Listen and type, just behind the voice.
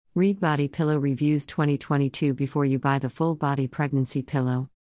Read Body Pillow Reviews 2022 before you buy the full body pregnancy pillow.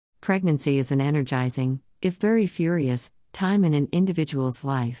 Pregnancy is an energizing, if very furious, time in an individual's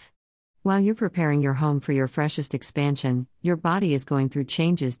life. While you're preparing your home for your freshest expansion, your body is going through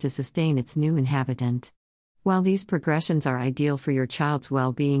changes to sustain its new inhabitant. While these progressions are ideal for your child's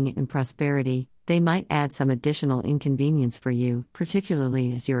well-being and prosperity, they might add some additional inconvenience for you,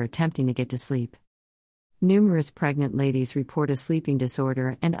 particularly as you're attempting to get to sleep. Numerous pregnant ladies report a sleeping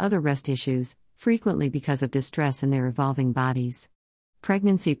disorder and other rest issues, frequently because of distress in their evolving bodies.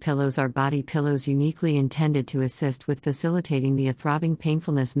 Pregnancy pillows are body pillows uniquely intended to assist with facilitating the throbbing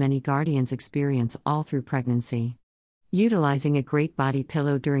painfulness many guardians experience all through pregnancy. Utilizing a great body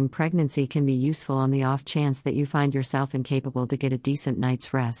pillow during pregnancy can be useful on the off chance that you find yourself incapable to get a decent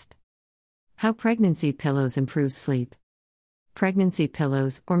night's rest. How pregnancy pillows improve sleep. Pregnancy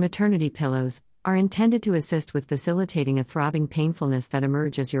pillows, or maternity pillows, are intended to assist with facilitating a throbbing painfulness that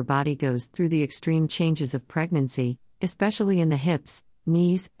emerges as your body goes through the extreme changes of pregnancy, especially in the hips,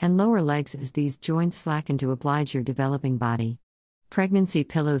 knees, and lower legs as these joints slacken to oblige your developing body. Pregnancy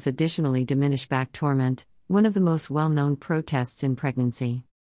pillows additionally diminish back torment, one of the most well-known protests in pregnancy.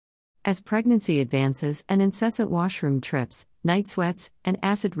 As pregnancy advances and incessant washroom trips, night sweats, and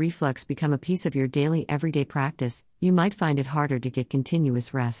acid reflux become a piece of your daily everyday practice, you might find it harder to get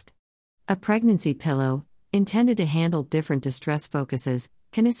continuous rest. A pregnancy pillow, intended to handle different distress focuses,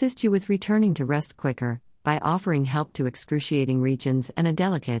 can assist you with returning to rest quicker, by offering help to excruciating regions and a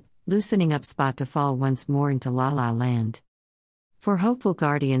delicate, loosening up spot to fall once more into la-la land. For hopeful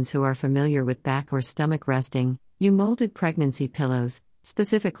guardians who are familiar with back or stomach resting, U-molded pregnancy pillows,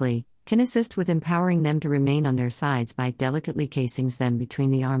 specifically, can assist with empowering them to remain on their sides by delicately casing them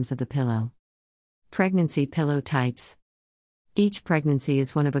between the arms of the pillow. Pregnancy pillow types. Each pregnancy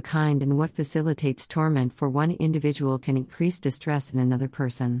is one of a kind, and what facilitates torment for one individual can increase distress in another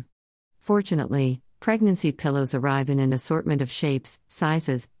person. Fortunately, pregnancy pillows arrive in an assortment of shapes,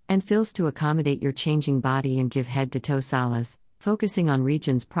 sizes, and fills to accommodate your changing body and give head-to-toe solace, focusing on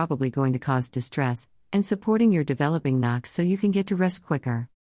regions probably going to cause distress, and supporting your developing knocks so you can get to rest quicker.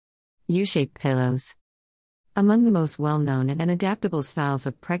 U-shaped pillows. Among the most well-known and adaptable styles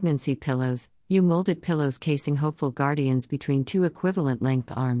of pregnancy pillows, U-molded pillows casing hopeful guardians between two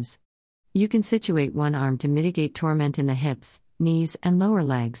equivalent-length arms. You can situate one arm to mitigate torment in the hips, knees, and lower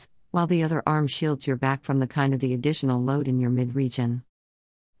legs, while the other arm shields your back from the additional load in your mid-region.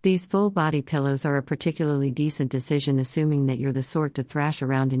 These full-body pillows are a particularly decent decision, assuming that you're the sort to thrash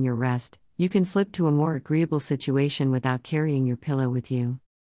around in your rest. You can flip to a more agreeable situation without carrying your pillow with you.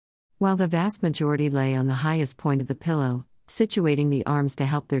 While the vast majority lay on the highest point of the pillow, situating the arms to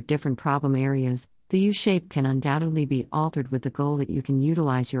help their different problem areas, the U-shape can undoubtedly be altered with the goal that you can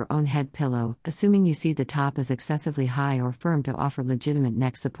utilize your own head pillow, assuming you see the top as excessively high or firm to offer legitimate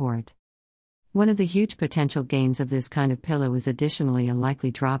neck support. One of the huge potential gains of this kind of pillow is additionally a likely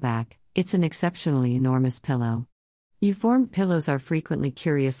drawback: it's an exceptionally enormous pillow. U-formed pillows are frequently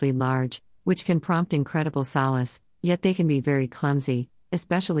curiously large, which can prompt incredible solace, yet they can be very clumsy,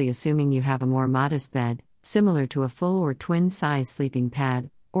 especially assuming you have a more modest bed, similar to a full or twin-size sleeping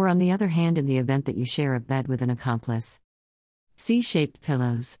pad, or on the other hand in the event that you share a bed with an accomplice. C-shaped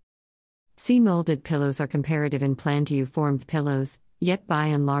pillows. C-molded pillows are comparative in plan to U-formed pillows, yet by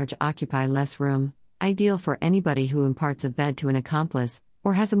and large occupy less room, ideal for anybody who imparts a bed to an accomplice,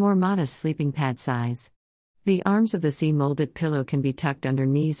 or has a more modest sleeping pad size. The arms of the C-molded pillow can be tucked under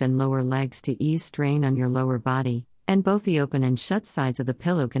knees and lower legs to ease strain on your lower body, and both the open and shut sides of the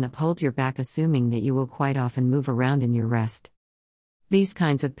pillow can uphold your back, assuming that you will quite often move around in your rest. These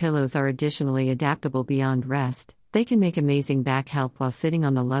kinds of pillows are additionally adaptable beyond rest. They can make amazing back help while sitting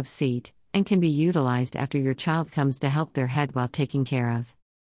on the love seat, and can be utilized after your child comes to help their head while taken care of.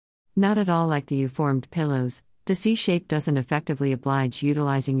 Not at all like the U-formed pillows, the C-shape doesn't effectively oblige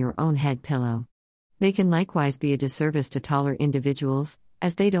utilizing your own head pillow. They can likewise be a disservice to taller individuals,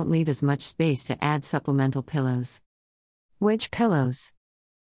 as they don't leave as much space to add supplemental pillows. Wedge pillows.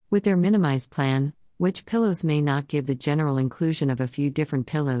 With their minimized plan, wedge pillows may not give the general inclusion of a few different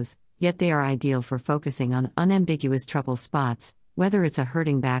pillows, yet they are ideal for focusing on unambiguous trouble spots, whether it's a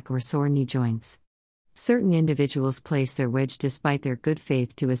hurting back or sore knee joints. Certain individuals place their wedge despite their good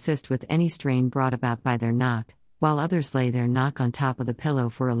faith to assist with any strain brought about by their knock, while others lay their knock on top of the pillow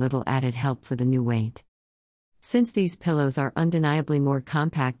for a little added help for the new weight. Since these pillows are undeniably more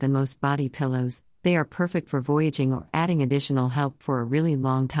compact than most body pillows, they are perfect for voyaging or adding additional help for a really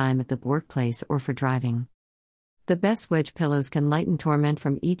long time at the workplace or for driving. The best wedge pillows can lighten torment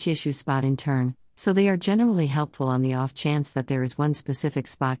from each issue spot in turn, so they are generally helpful on the off chance that there is one specific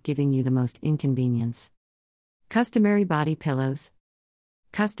spot giving you the most inconvenience. Customary body pillows.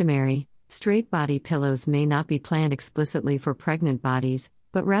 Customary, straight body pillows may not be planned explicitly for pregnant bodies,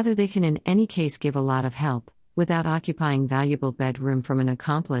 but rather they can in any case give a lot of help, without occupying valuable bedroom from an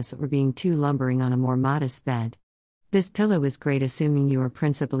accomplice or being too lumbering on a more modest bed. This pillow is great assuming you are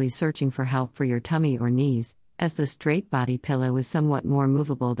principally searching for help for your tummy or knees, as the straight body pillow is somewhat more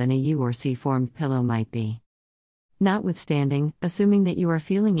movable than a U or C formed pillow might be. Notwithstanding, assuming that you are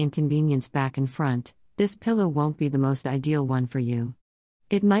feeling inconvenienced back and front, this pillow won't be the most ideal one for you.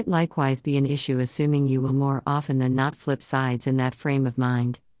 It might likewise be an issue assuming you will more often than not flip sides in that frame of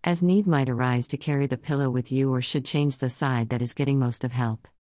mind, as need might arise to carry the pillow with you or should change the side that is getting most of help.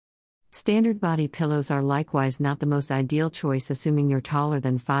 Standard body pillows are likewise not the most ideal choice assuming you're taller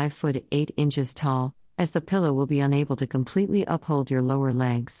than 5 foot 8 inches tall, as the pillow will be unable to completely uphold your lower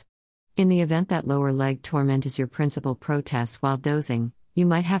legs. In the event that lower leg torment is your principal protest while dozing, you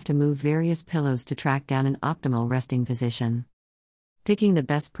might have to move various pillows to track down an optimal resting position. Picking the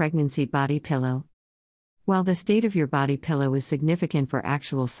best pregnancy body pillow. While the state of your body pillow is significant for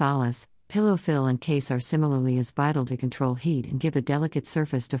actual solace, pillow fill and case are similarly as vital to control heat and give a delicate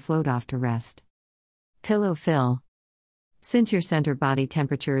surface to float off to rest. Pillow fill. Since your center body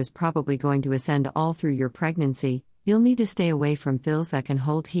temperature is probably going to ascend all through your pregnancy, you'll need to stay away from fills that can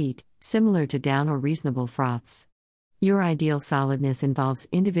hold heat, similar to down or reasonable froths. Your ideal solidness involves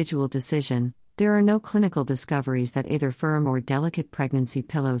individual decision. There are no clinical discoveries that either firm or delicate pregnancy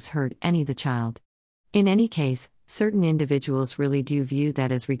pillows hurt the child. In any case, certain individuals really do view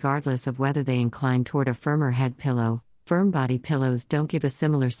that as regardless of whether they incline toward a firmer head pillow. Firm body pillows don't give a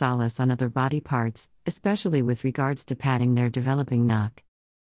similar solace on other body parts, especially with regards to padding their developing knock.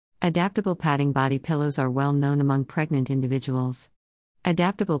 Adaptable padding body pillows are well known among pregnant individuals.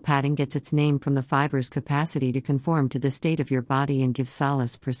 Adaptable padding gets its name from the fiber's capacity to conform to the state of your body and give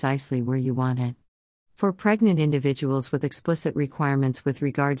solace precisely where you want it. For pregnant individuals with explicit requirements with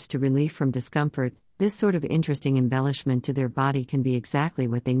regards to relief from discomfort, this sort of interesting embellishment to their body can be exactly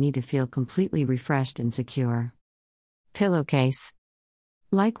what they need to feel completely refreshed and secure. Pillowcase.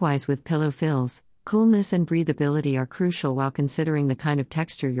 Likewise with pillow fills, coolness and breathability are crucial while considering the kind of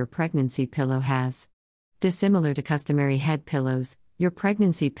texture your pregnancy pillow has. Dissimilar to customary head pillows, your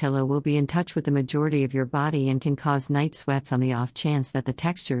pregnancy pillow will be in touch with the majority of your body and can cause night sweats on the off chance that the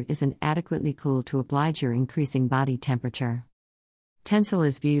texture isn't adequately cool to oblige your increasing body temperature. Tencel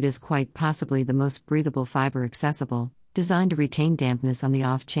is viewed as quite possibly the most breathable fiber accessible, designed to retain dampness on the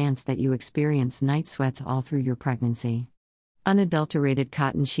off chance that you experience night sweats all through your pregnancy. Unadulterated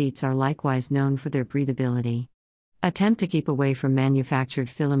cotton sheets are likewise known for their breathability. Attempt to keep away from manufactured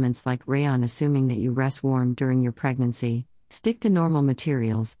filaments like rayon assuming that you rest warm during your pregnancy. Stick to normal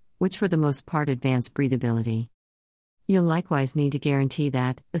materials, which for the most part advance breathability. You'll likewise need to guarantee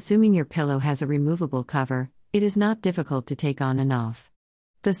that, assuming your pillow has a removable cover, it is not difficult to take on and off.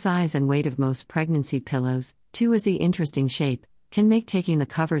 The size and weight of most pregnancy pillows, too as the interesting shape, can make taking the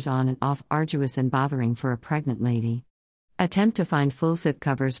covers on and off arduous and bothering for a pregnant lady. Attempt to find full zip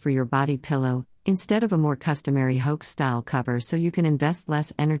covers for your body pillow, instead of a more customary hoax-style cover so you can invest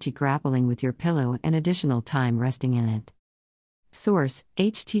less energy grappling with your pillow and additional time resting in it. Source: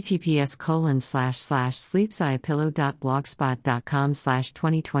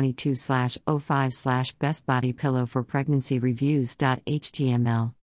 https://sleepsiapillow.blogspot.com/2022/05/bestbodypillow for pregnancy reviews.html